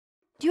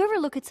Do you ever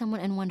look at someone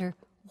and wonder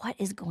what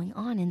is going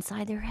on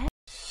inside their head?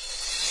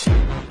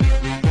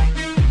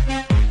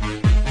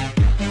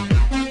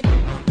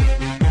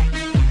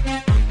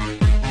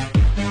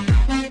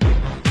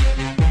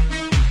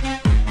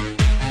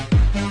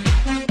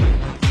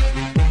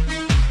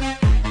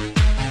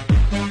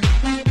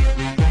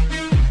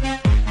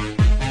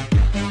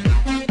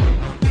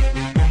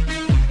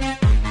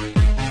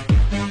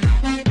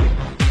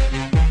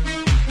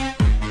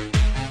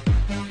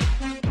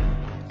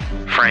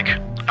 Frank,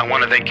 I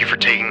want to thank you for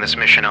taking this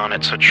mission on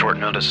at such short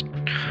notice.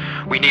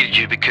 We needed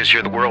you because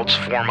you're the world's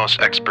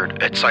foremost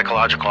expert at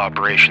psychological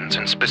operations,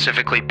 and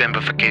specifically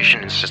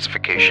bimbification and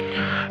sissification.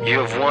 You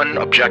have one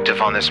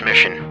objective on this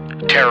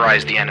mission: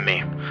 terrorize the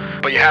enemy.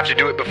 But you have to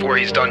do it before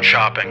he's done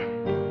shopping.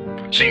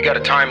 So you got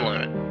a time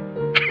limit.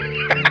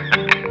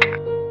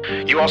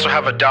 You also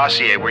have a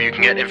dossier where you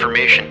can get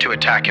information to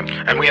attack him.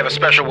 And we have a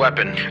special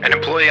weapon, an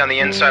employee on the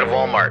inside of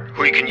Walmart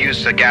who you can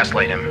use to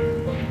gaslight him.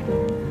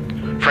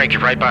 Frank,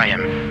 you're right by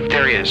him.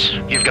 There he is.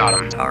 You've got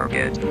him.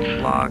 Target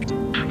locked.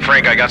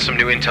 Frank, I got some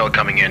new intel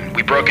coming in.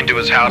 We broke into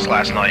his house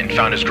last night and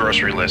found his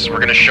grocery list. We're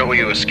gonna show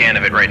you a scan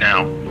of it right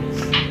now.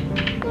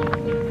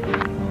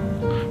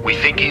 We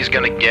think he's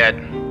gonna get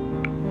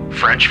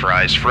French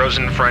fries,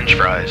 frozen French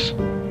fries.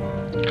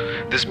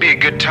 This be a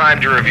good time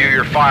to review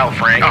your file,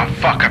 Frank. Oh,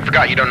 fuck, I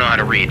forgot you don't know how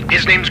to read.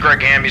 His name's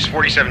Greg Ham, he's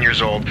 47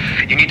 years old.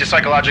 You need to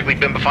psychologically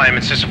bimbify him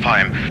and sissify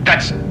him.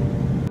 That's...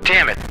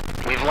 Damn it,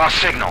 we've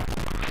lost signal.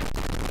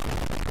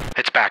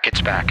 It's back, it's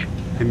back.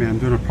 Hey man, I'm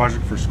doing a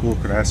project for school.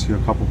 Could I ask you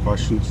a couple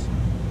questions?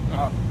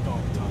 Don't talk.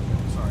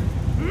 Sorry.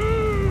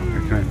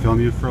 Okay, can I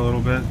film you for a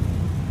little bit?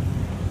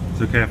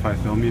 It's okay if I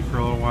film you for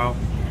a little while?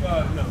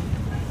 No.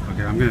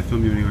 Okay, I'm gonna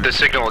film you anyway. The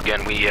signal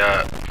again,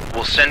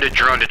 we'll send a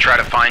drone to try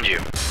to find you.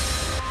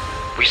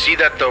 We see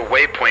that the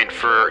waypoint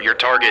for your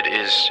target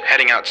is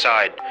heading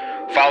outside.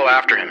 Follow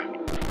after him.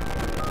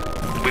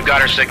 We've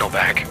got our signal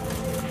back.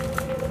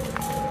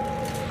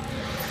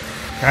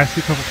 Can I ask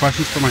you a couple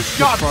questions for my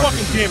school God project?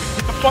 fucking damn it.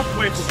 Get the fuck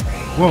away from me.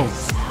 Whoa.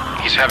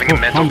 He's having a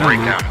mental calm down,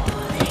 breakdown.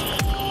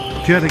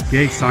 man. If you had a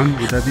gay son,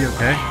 would that be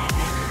okay?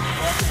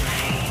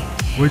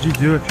 What would you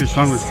do if your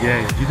son was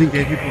gay? Do you think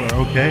gay people are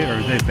okay or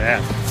are they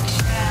bad?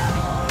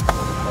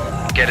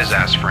 Get his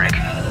ass, Frank.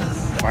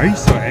 Why are you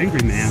so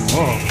angry, man?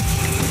 Whoa.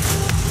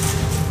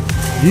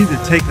 You need to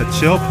take the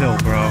chill pill,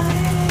 bro.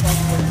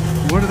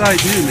 What did I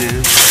do,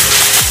 man?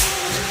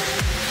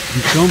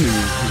 You filming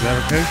me. Is that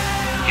okay?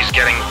 He's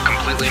getting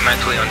completely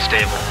mentally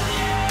unstable.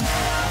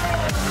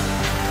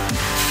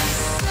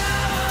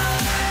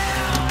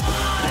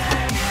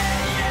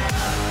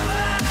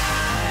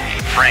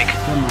 Frank,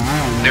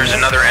 there's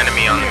another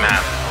enemy on the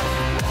map.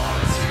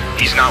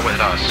 He's not with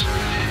us.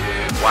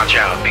 Watch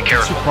out, be What's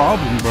careful. your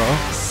problem, bro?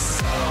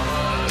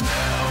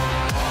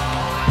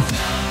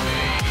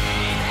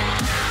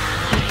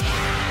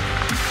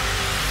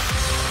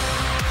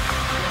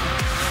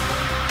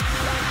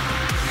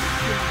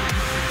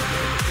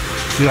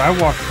 Dude, I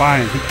walked by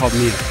and he called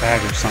me a fag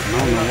or something. I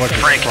don't know what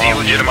his Frank,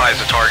 problem is. delegitimize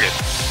the target.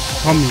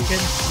 Told me,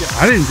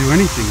 I didn't do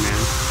anything, man.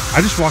 I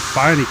just walked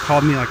by and he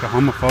called me like a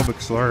homophobic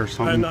slur or I did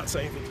something. not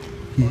say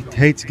anything. He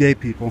hates gay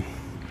people.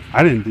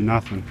 I didn't do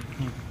nothing.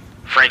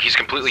 Frank, he's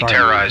completely Sorry,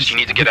 terrorized. man.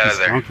 You need to get out of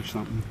there. Drunk or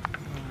something.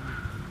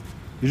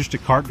 You're just a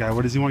cart guy.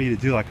 What does he want you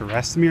to do? Like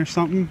arrest me or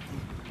something?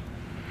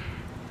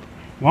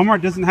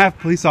 Walmart doesn't have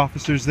police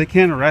officers. They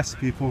can't arrest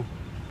people.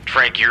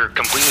 Frank, you're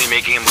completely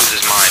making him lose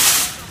his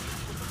mind.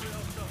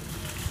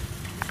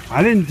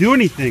 I didn't do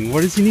anything.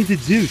 What does he need to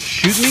do?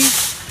 Shoot me?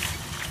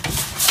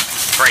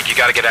 Frank, you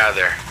gotta get out of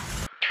there.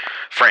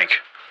 Frank,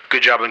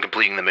 good job in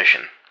completing the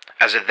mission.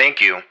 As a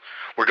thank you,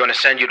 we're going to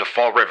send you to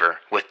Fall River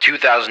with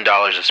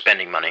 $2,000 of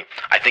spending money.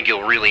 I think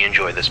you'll really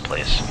enjoy this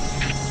place.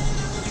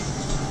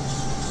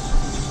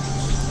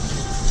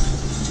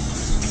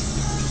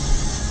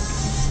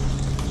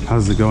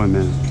 How's it going,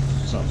 man?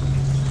 What's up?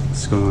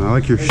 What's going on? I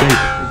like your shape.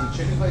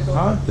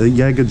 Huh? You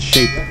got a good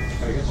shape.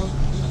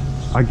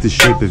 I like the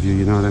shape of you,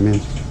 you know what I mean?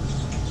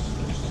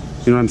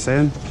 You know what I'm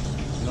saying?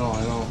 No,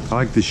 I don't. I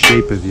like the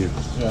shape of you.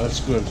 Yeah, that's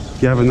good.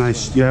 You have a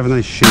nice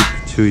shape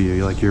to you.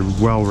 You're like you're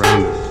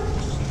well-rounded.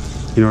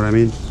 You know what I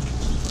mean?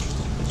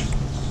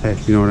 Hey,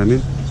 you know what I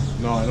mean?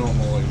 No, I don't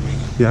know what you mean.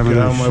 You have a Get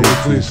out nice of my way,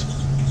 shape, please.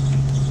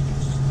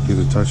 You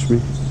gonna touch me?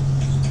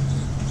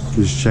 I'm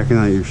just checking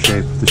out your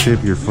shape, the shape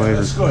of your flavor.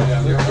 That's good.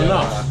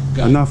 Enough.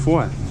 Enough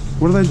what?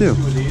 What did I do?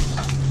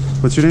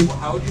 What's your name?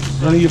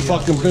 None of your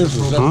fucking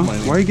business. That's Huh? my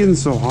name. Why are you getting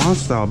so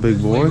hostile,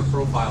 big boy?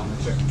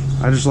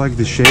 I just like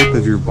the shape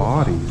of your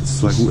body.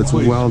 It's like it's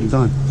well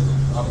done.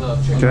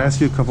 Can I ask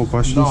you a couple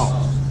questions?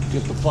 No.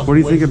 Get the fuck What do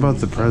you away think from about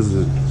me. the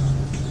president?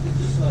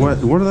 What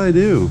did I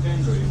do?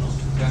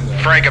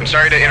 Frank, I'm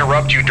sorry to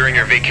interrupt you during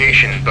your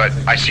vacation, but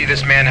I see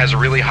this man has a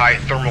really high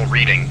thermal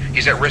reading.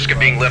 He's at risk of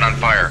being lit on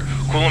fire.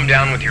 Cool him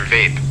down with your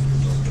vape.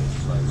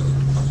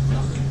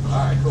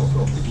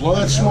 Blow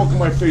that smoke in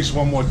my face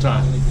one more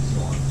time. Think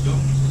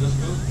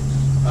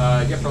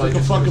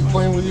I'm fucking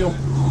playing with you?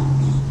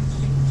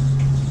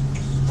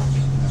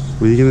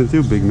 What are you gonna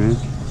do, big man?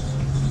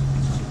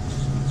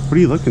 What are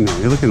you looking at?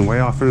 You're looking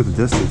way off into the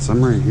distance.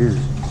 I'm right here.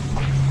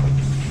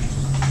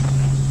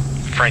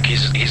 Frank,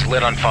 he's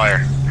lit on fire.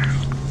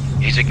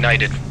 He's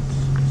ignited.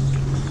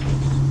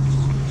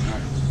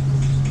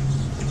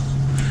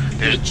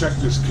 Check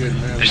this kid,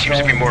 man. There seems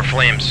to be more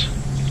flames.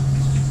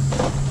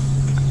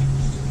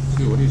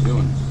 Dude, what are you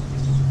doing?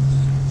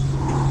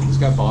 Is this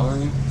guy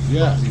bothering you?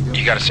 Yeah.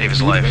 You gotta save his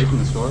Can you life. vape in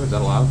the store? Is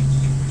that allowed?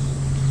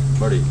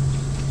 Buddy.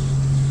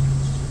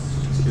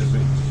 Excuse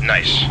me.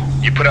 Nice.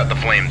 You put out the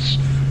flames.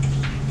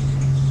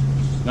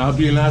 Now I'd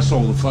be an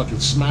asshole to fucking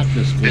smack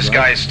this kid. This right?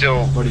 guy is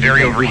still Buddy, you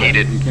very can't do that.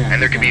 overheated, You can't,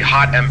 and there you could be can't.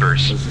 hot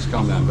embers. Let's just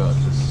calm down, bud.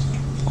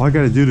 All I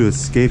gotta do to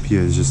escape you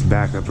is just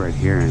back up right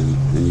here,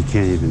 and you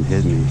can't even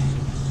hit me.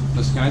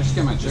 Listen, can I just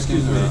get my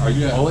chicken? Or are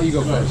you? I'll let you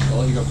go first. I'll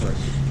let you go first.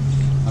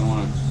 I don't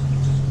want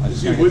to.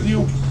 Is he with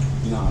you?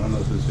 No, I don't know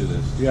who's who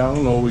this. Yeah, I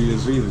don't know who he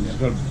is either.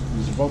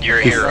 He's about You're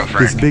a to- hero, This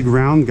Frank. big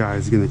round guy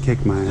is gonna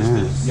kick my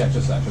ass. Yeah,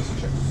 just that, just a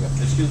chicken.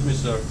 Yeah. Excuse me,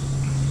 sir.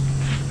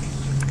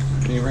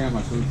 Can you bring out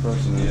my food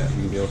first, and then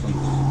we can deal with them?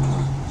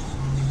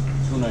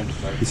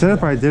 $2.95. He said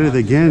if I did it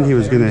again, he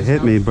was gonna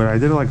hit me, but I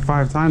did it like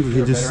 5 times, and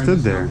he just stood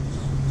there.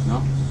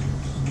 No.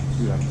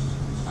 Dude,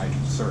 I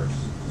served.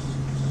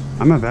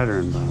 I'm a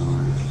veteran, by the way.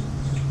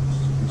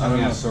 I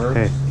mean, I served,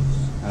 Hey,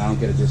 and I don't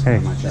get a discount Hey.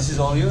 on my check. This is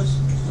all yours?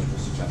 No,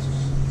 just a check.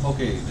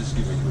 Okay, just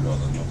give me $2, no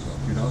problem.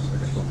 $2?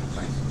 Okay, cool.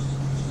 Thanks.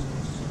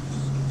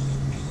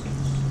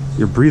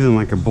 you're breathing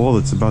like a bull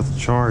that's about to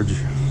charge.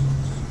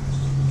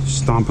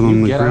 Stomping on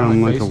You the get out of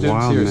ground my like face, a dude?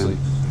 wild Seriously.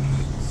 man.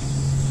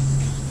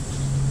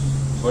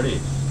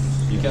 Buddy,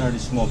 you can already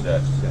smoke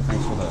that. Yeah,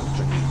 thanks for the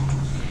chicken.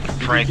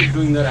 Frank, Keep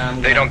doing that,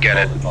 I'm they don't get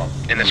it. gonna call the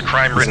cops. In this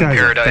crime-ridden This guy's a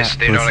paradise, fat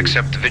they don't pussy.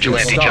 accept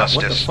vigilante Stop. What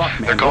the justice. fuck,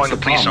 man? They're calling What's the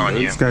the police problem, on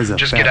dude? you. This guy's a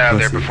Just fat get out of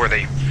there pussy. before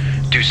they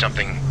do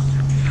something.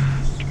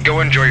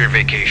 Go enjoy your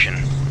vacation.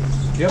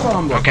 Do you have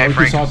Okay, barbecue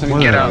Frank, sauce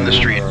anywhere? get out in the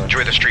street. Or-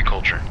 Enjoy the street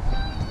culture.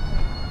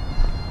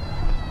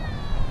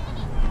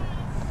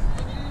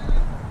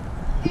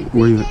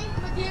 Where you?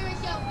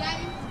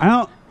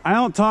 I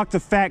don't talk to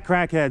fat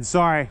crackheads.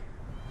 Sorry.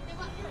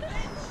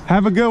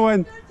 Have a good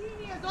one.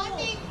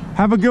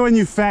 Have a good one,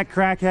 you fat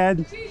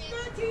crackhead. She's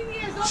 13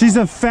 years old. She's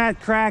a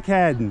fat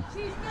crackhead.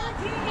 She's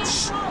 13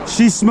 years old.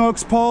 She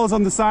smokes poles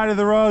on the side of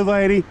the road,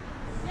 lady.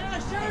 Yeah,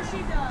 sure she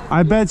does.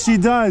 I bet she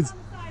does. On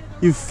the side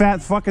of the You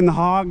fat fucking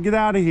hog. Get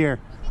out of here.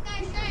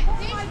 road.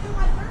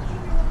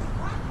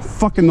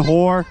 Fucking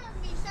whore.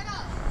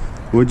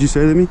 What'd you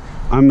say to me?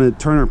 I'm at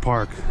Turner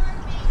Park.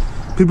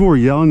 People were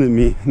yelling at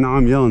me. Now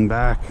I'm yelling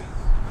back.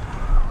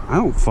 I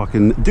don't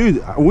fucking... Dude,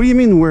 what do you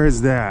mean, where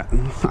is that?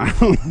 I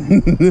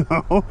don't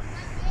know.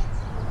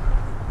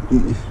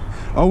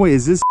 Oh, wait,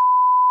 is this...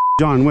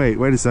 John, wait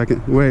a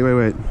second.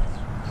 Wait.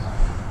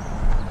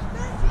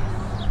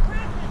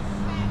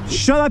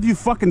 Shut up, you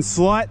fucking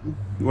slut.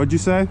 What'd you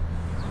say?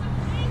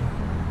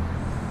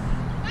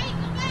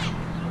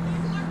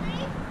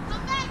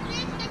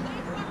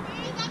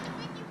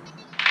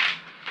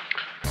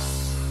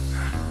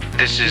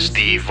 This is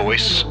the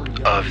voice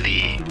of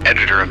the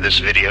editor of this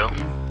video,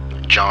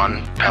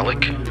 John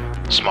Pellick,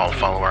 small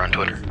follower on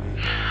Twitter.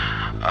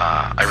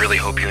 I really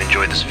hope you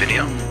enjoyed this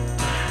video.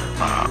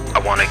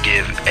 I want to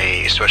give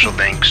a special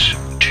thanks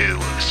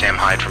to Sam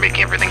Hyde for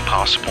making everything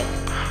possible,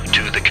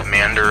 to the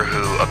commander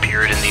who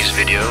appeared in these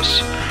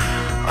videos.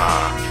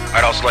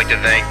 I'd also like to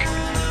thank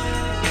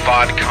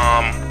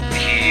Vodcom.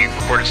 He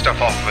recorded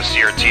stuff off of a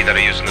CRT that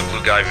I used in the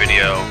Blue Guy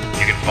video.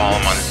 You can follow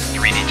him on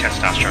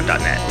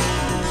 3dtestosterone.net.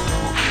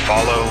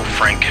 Follow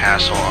Frank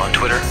Hassel on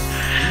Twitter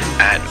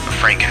at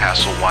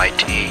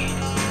FrankHasselYT.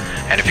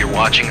 And if you're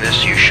watching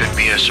this, you should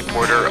be a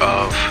supporter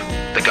of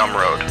the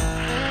Gumroad.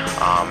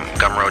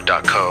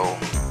 Gumroad.co,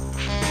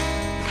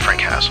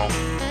 Frank Hassel.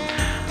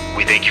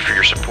 We thank you for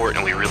your support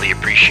and we really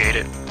appreciate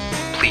it.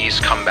 Please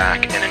come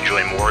back and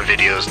enjoy more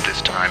videos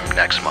this time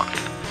next month.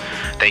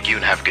 Thank you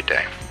and have a good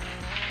day.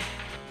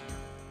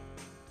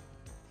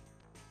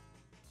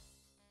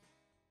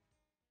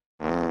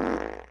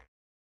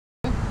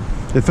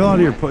 It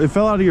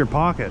fell out of your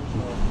pocket.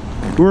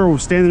 We were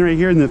standing right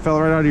here and it fell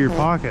right out of your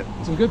pocket.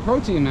 Some good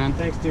protein, man.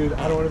 Thanks, dude.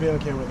 I don't want to be on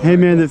camera. Hey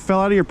man, it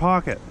fell out of your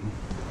pocket.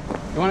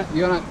 You wanna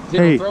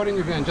Hey. throw it in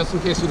your van just in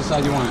case you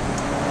decide you want it.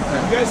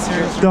 You guys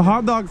serious? The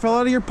hot dog fell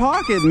out of your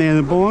pocket, man.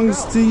 It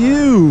belongs to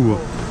you.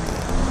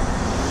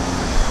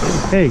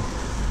 Hey,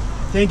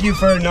 Thank you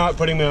for not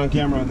putting me on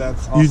camera.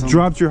 That's awesome. you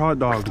dropped your hot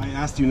dog. I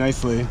asked you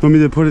nicely. Want me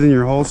to put it in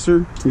your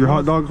holster? Your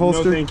hot dog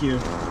holster? No, thank you.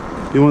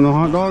 You want the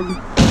hot dog?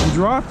 You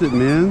dropped it,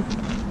 man.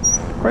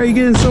 Why are you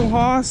getting so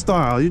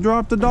hostile? You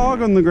dropped the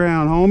dog on the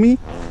ground, homie.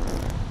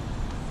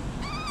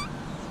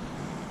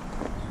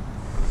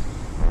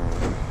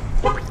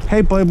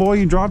 Hey, Playboy,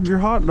 you dropped your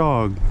hot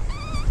dog.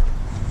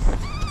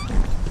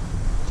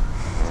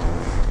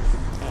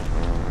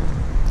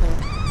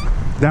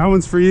 That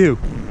one's for you.